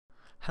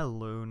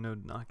Hello,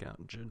 Node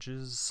Knockout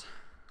judges.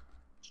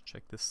 Let's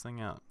check this thing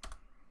out.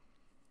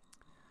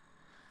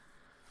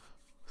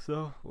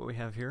 So, what we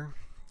have here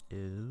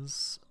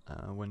is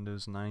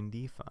Windows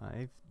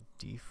 95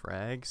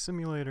 Defrag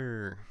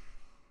Simulator.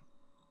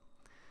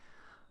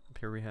 Up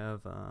here we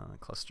have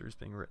clusters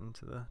being written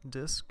to the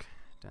disk.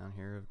 Down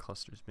here,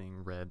 clusters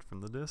being read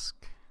from the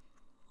disk.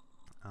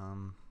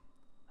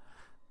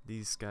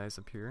 These guys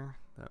up here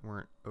that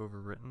weren't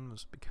overwritten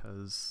was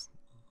because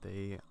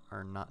they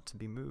are not to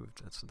be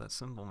moved. That's what that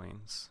symbol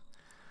means.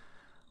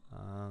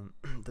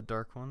 The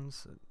dark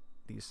ones,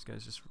 these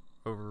guys just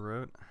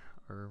overwrote,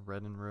 or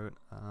read and wrote,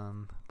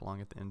 belong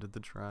at the end of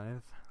the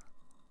drive.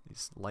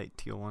 These light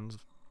teal ones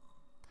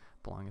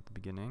belong at the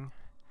beginning.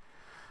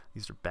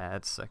 These are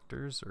bad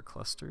sectors or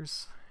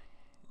clusters.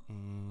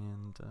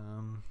 And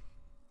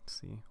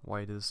let's see,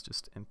 white is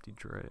just empty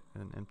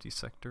an empty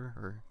sector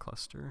or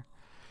cluster.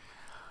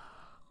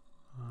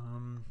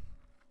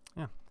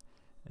 Yeah,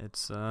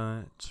 it's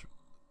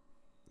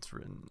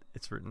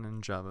written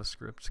in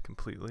JavaScript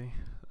completely,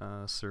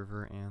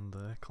 server and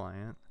the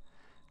client.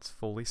 It's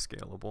fully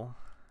scalable,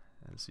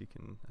 as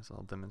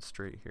I'll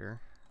demonstrate here.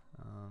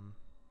 If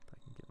I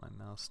can get my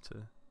mouse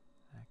to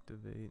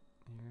activate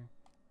here,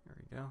 there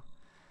we go.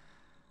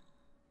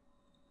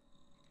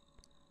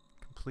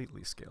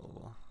 Completely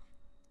scalable.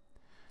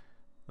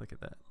 Look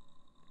at that.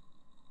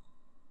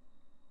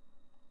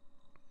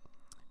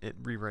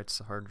 It rewrites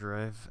the hard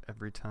drive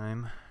every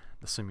time.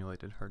 The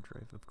simulated hard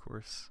drive, of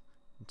course.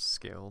 It's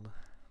scaled.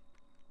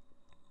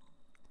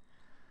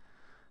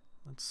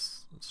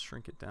 Let's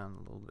shrink it down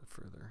a little bit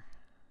further.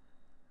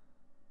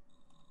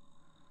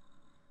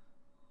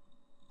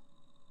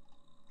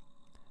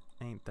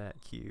 Ain't that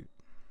cute?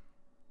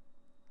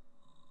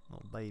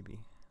 Little baby.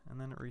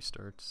 And then it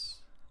restarts.